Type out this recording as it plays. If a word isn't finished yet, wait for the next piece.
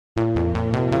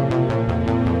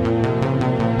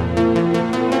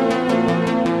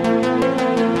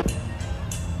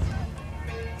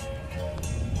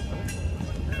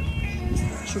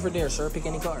or dare, sir? Pick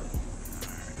any card.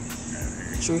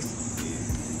 Truth.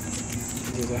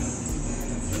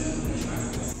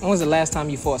 When was the last time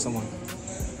you fought someone? I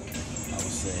would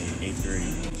say 8th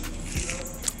grade.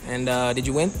 And did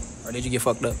you win? Or did you get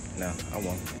fucked up? No, I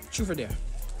won. Truth or dare?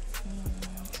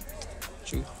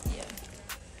 Truth. Yeah.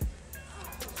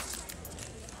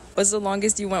 What's the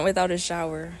longest you went without a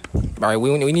shower? All right,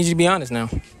 we need you to be honest now.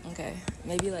 Okay,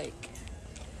 maybe like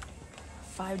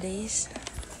 5 days.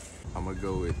 I'm gonna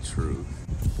go with truth.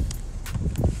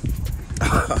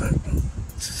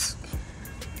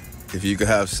 If you could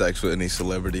have sex with any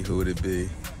celebrity, who would it be?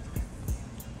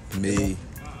 Me.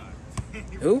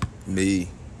 Who? Me.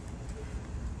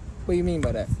 What do you mean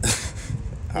by that?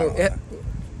 I don't know.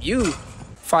 You.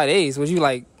 5 days? Was you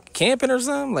like camping or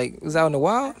something? Like was out in the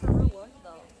wild?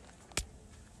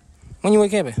 When you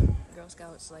went camping? Girl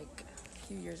Scouts like a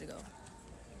few years ago.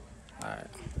 All right.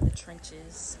 The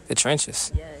trenches. The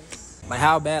trenches. Yes. Like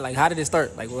how bad? Like how did it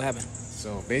start? Like what happened?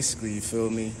 So basically, you feel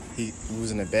me? He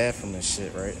was in the bathroom and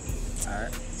shit, right? All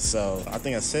right. So I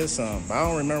think I said something, but I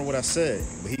don't remember what I said.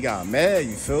 But he got mad,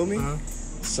 you feel me?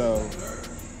 So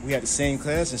we had the same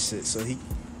class and shit.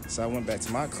 So I went back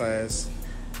to my class.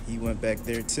 He went back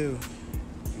there too.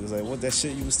 He was like, "What that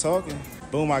shit you was talking?"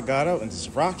 Boom! I got up and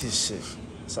just rocked his shit.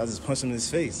 So I just punched him in his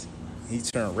face. He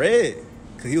turned red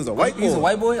because he was a white boy. He's a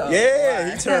white boy? Oh, yeah,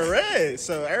 wow. he turned red.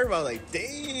 So everybody like,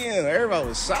 damn. Everybody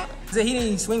was shocked. He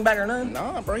didn't swing back or nothing?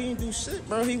 Nah, bro, he didn't do shit,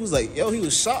 bro. He was like, yo, he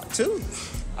was shocked too.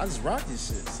 I just rocked his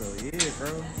shit. So yeah,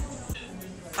 bro.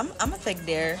 I'm a thick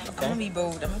dare. Okay. I'm gonna be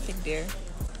bold. I'm a thick dare.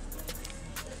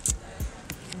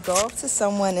 Go up to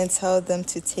someone and tell them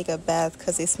to take a bath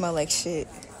because they smell like shit.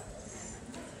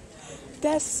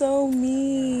 That's so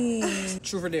mean.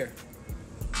 Truth or dare?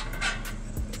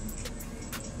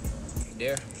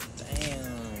 Dare. Damn.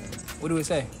 What do it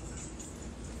say?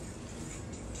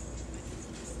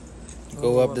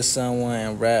 Go up to someone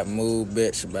and rap "Move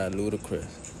Bitch" by Ludacris.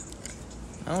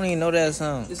 I don't even know that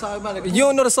song. You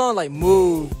don't know the song like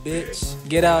 "Move, bitch,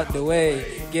 get out the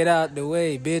way, get out the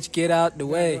way, bitch, get out the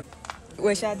way."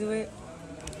 Wait, should I do it?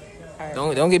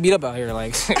 Don't get beat up out here.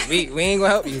 Like we ain't gonna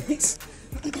help you. It's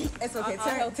okay.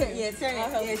 Turn it.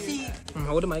 Yeah, she.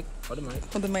 Hold the mic. Hold the mic.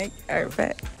 Hold the mic. All right,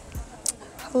 bet.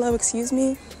 Hello, excuse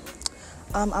me.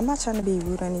 I'm not trying to be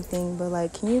rude or anything, but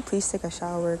like, can you please take a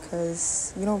shower?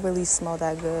 Cause you don't really smell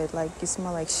that good. Like, you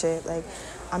smell like shit. Like,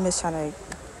 I'm just trying to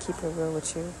keep it real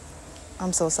with you.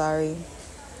 I'm so sorry.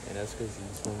 And that's because you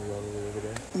smell me all the way over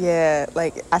there. Yeah,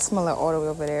 like I smell it all the way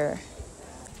over there.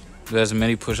 Do as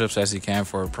many push-ups as you can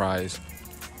for a prize.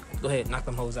 Go ahead, knock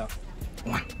them hoes out.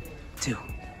 1, 2,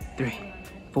 3,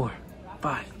 4,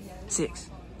 5, 6,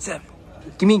 7.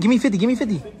 Give me 50. Give me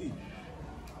 50.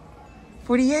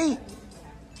 48.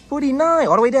 49.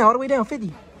 All the way down.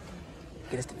 50.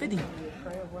 Get us to 50.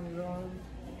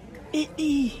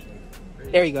 50.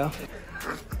 There you go.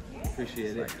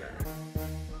 Appreciate it.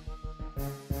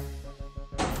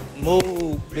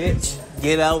 Move, bitch.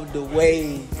 Get out the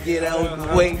way. Get out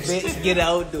the way, bitch. Get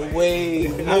out the way.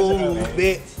 Move,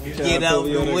 bitch. Get out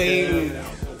the way.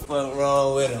 Fuck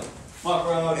wrong with him. Fuck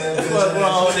wrong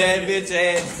with that bitch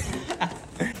ass.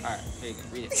 Alright, here you go.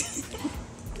 Read it.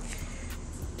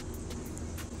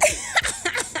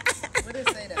 What did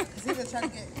it say though? Cause he was trying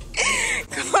to get.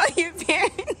 Call your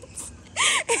parents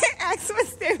and ask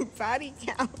what's their body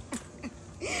count.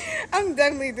 I'm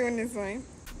definitely doing this one.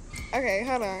 Okay,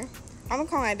 hold on. I'm gonna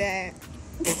call my dad.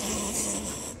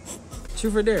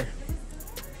 Truth or dare?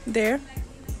 Dare.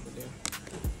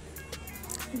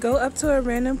 Go up to a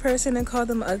random person and call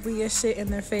them ugly as shit in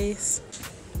their face.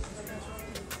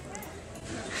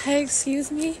 Hi,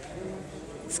 excuse me?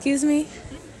 Excuse me?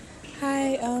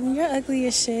 Hi, you're ugly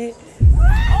as shit.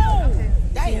 Oh,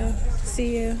 Yeah.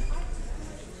 See you.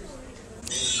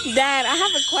 Dad, I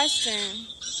have a question.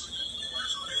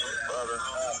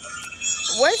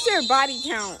 What's your body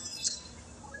count?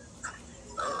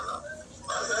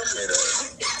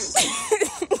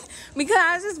 Because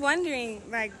I was just wondering,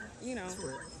 like, you know.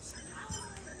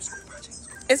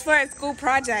 It's for a school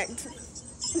project.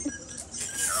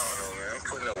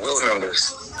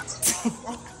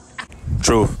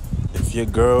 Truth. If your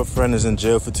girlfriend is in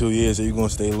jail for 2 years, are you gonna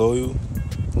stay loyal?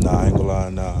 Nah, I ain't gonna lie,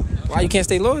 nah. Why you can't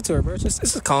stay loyal to her, bro?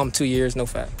 It's a calm 2 years, no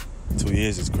fact. 2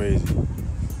 years is crazy.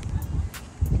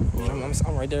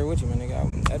 I'm right there with you, my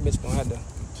nigga. That bitch gonna have to.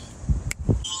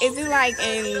 Is it like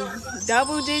in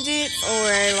double digits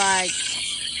or like?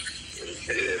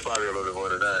 It's probably a little bit more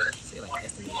than that. Say like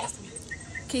estimate.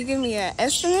 Can you give me an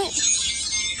estimate?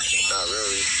 Not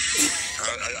really.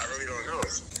 I really don't know.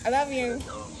 I love you.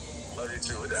 Love you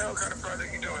too. What the hell kind of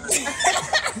project you doing?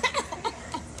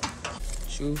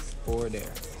 Truth or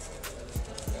dare?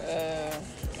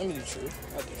 Let me do true.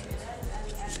 I'll do true.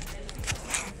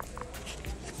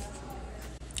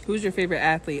 Who's your favorite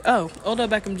athlete? Oh, Odell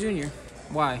Beckham Jr.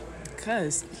 Why?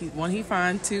 Cause he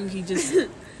fine, two, he's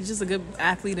just a good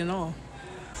athlete and all.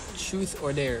 Truth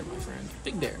or dare, my friend?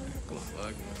 Big dare. Come on.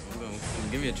 Fuck.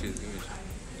 Give me a truth.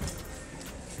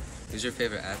 Who's your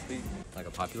favorite athlete? Like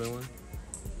a popular one?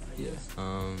 Yeah.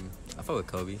 I fuck with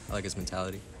Kobe. I like his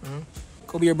mentality.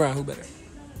 Kobe or LeBron, who better?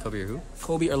 Kobe or who?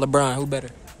 Kobe or LeBron, who better?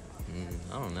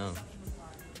 I don't know.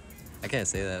 I can't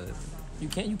say that. You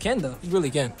can though. You really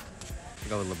can. I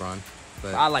go with LeBron.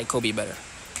 But I like Kobe better.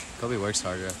 Kobe works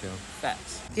harder, I feel.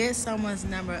 Facts. Get someone's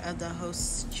number of the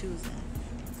host's choosing.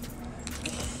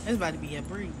 It's about to be a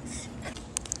breeze.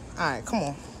 Alright, come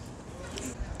on.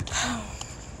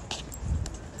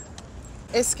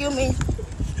 Excuse me.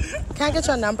 Can I get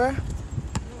your number?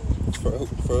 For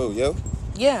who, yo?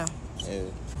 Yeah. Yeah.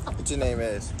 What your name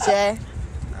is? Jay.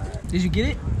 Did you get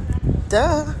it?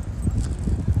 Duh.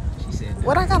 She said.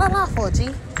 What I got a lot for, G?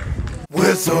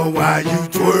 Whistle while you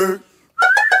twerk.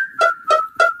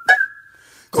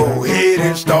 Go ahead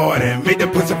and start and make the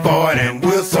pussy fart and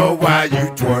whistle while you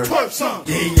twerk. Twerk some.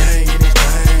 Yin yang in this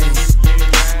thing.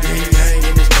 Yin yang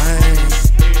in this thing.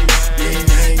 Yin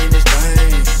yang in this thing.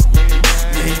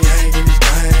 Yin yang in this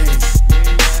thing.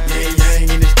 Yin yang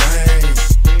in this thing.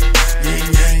 Yin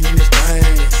yang in this thing.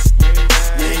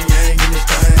 Yin yang in this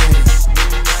thing.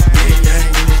 Yin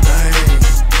yang in this thing.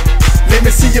 Let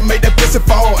me see you make that pussy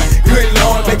fall. Good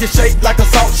Lord, make it shake like a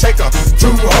salt shaker.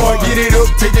 Too hard, get it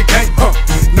up till you can't,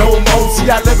 no more. See,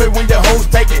 I love it when your hoes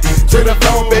take it to the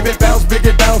floor, baby, bounce, big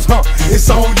it bounce, It's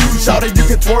on you, shout it, you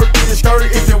can twerk in your skirt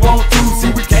if you want to.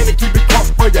 See, we came to keep it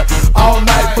crunk for you all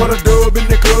night for the dub in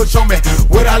the club. Show me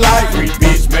what I like. Free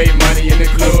bitch made money in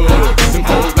the club. Them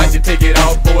hoes like to take it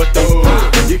off for a thug.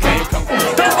 You can't come.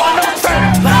 Don't run no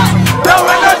track. Don't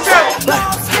run no track.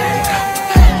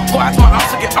 Watch my arms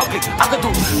to get ugly. I could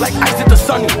do like ice at the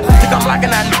sunny. Think I'm like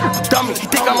an athlete, dummy. He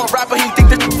think I'm a rapper, he think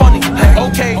that you funny.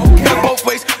 Okay, got both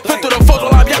ways. Look through the photo,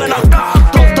 I'm yelling out.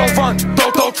 Don't run,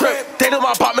 don't trip. They know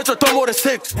my apartment, so throw more than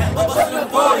 6.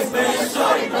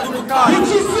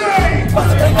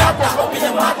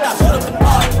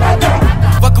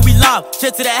 Fuckin' we live,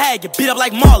 shit to the head, get beat up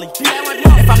like Marley.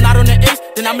 If I'm not on the ace,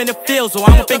 then I'm in the field, so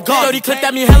I'm up in guard. 30 clip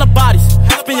that mean hella bodies.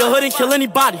 Spin your hood and kill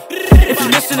anybody. If you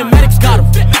listen, the medics got him.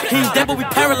 He ain't dead, but we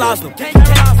paralyzed him.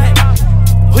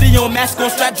 Hoodie on, mask on,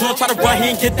 strap joint, try to run, he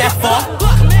ain't get that far.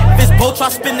 This boat try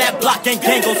spin that block, gang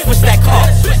gon' switch that car.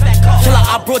 Killer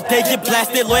out broad day, get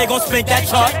blasted, lawyer gon' spank that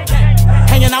chart.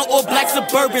 Hanging out all black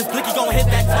Suburbans, Blicky gon' hit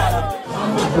that top.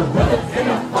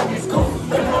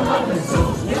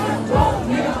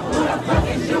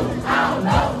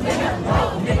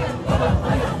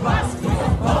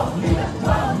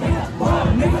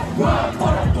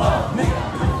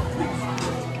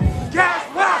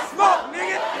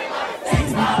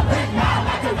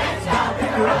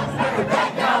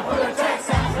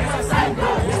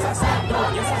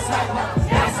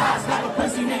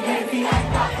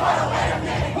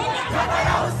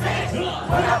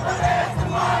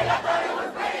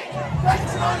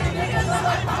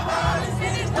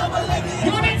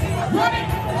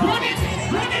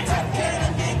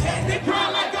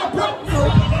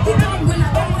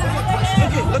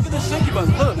 Look at the shaky bus.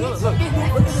 Look. You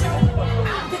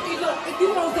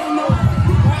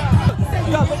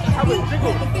gotta look at how it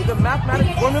jiggles. The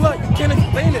mathematical formula, you can't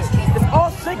explain it. It's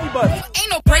all shaky bus. Ain't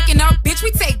no breaking up, bitch.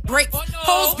 We take breaks.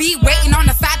 Hoes be waiting on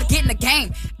the side to get in the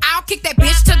game. I'll kick that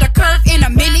bitch to the curve in a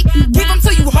minute. Give them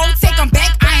to you, hoe, take them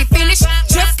back. I ain't finished.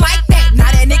 Just like that.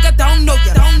 Now that nigga don't know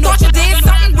ya. Thought you did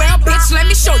something well, bitch. Let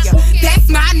me show ya. That's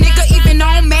my nigga, even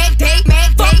on mad day.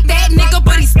 Fuck that nigga,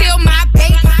 but he still my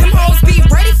babe. Them hoes be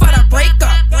ready for the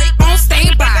breakup. On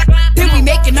standby, then we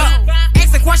making up.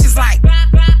 Asking questions like,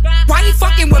 why he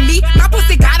fucking with me? My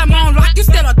pussy got him on lock. You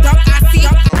still a duck, I see.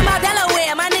 I'm out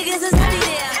Delaware, my niggas is happy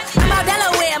there. I'm out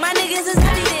Delaware, my niggas is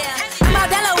happy there. I'm out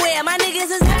Delaware, my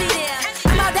niggas is happy there.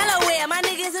 I'm out Delaware, my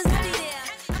niggas is happy there.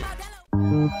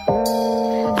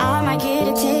 I might get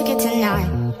a ticket tonight.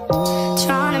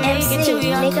 Tryna make it to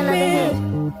your crib.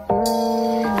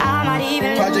 I might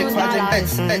even lose my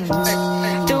license.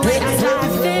 Do it as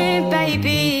nothing,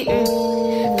 baby.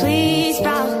 Please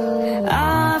bow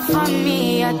up for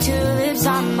me. Your tulips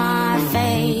on my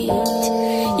face.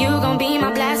 You gon' be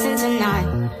my blessing tonight.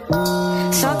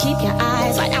 So keep your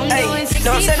eyes like I'm doing 60.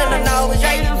 No, I'm saying I'm not always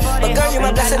right, but girl, you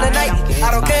my blessing tonight. I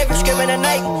don't care if you're screaming at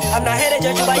night. I'm not here to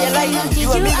judge you by your life.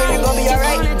 You a me, girl, you gon' be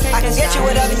alright. I can get you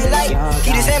whatever you like.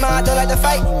 Keep the same, I don't like to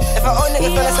fight. If an old nigga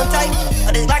feeling some tight,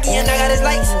 or this Glocky and I got his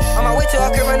lights. On my way to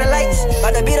our crib on the lights.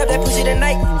 About to beat up that pussy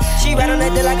tonight. She ride on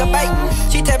that dick like a bike.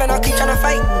 She tapping, I'll keep tryna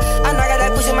fight. I knock out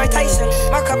that pussy, Mike Tyson.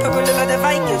 My cup purple look like the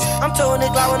Vikings. I'm towing this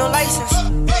Glock with no license.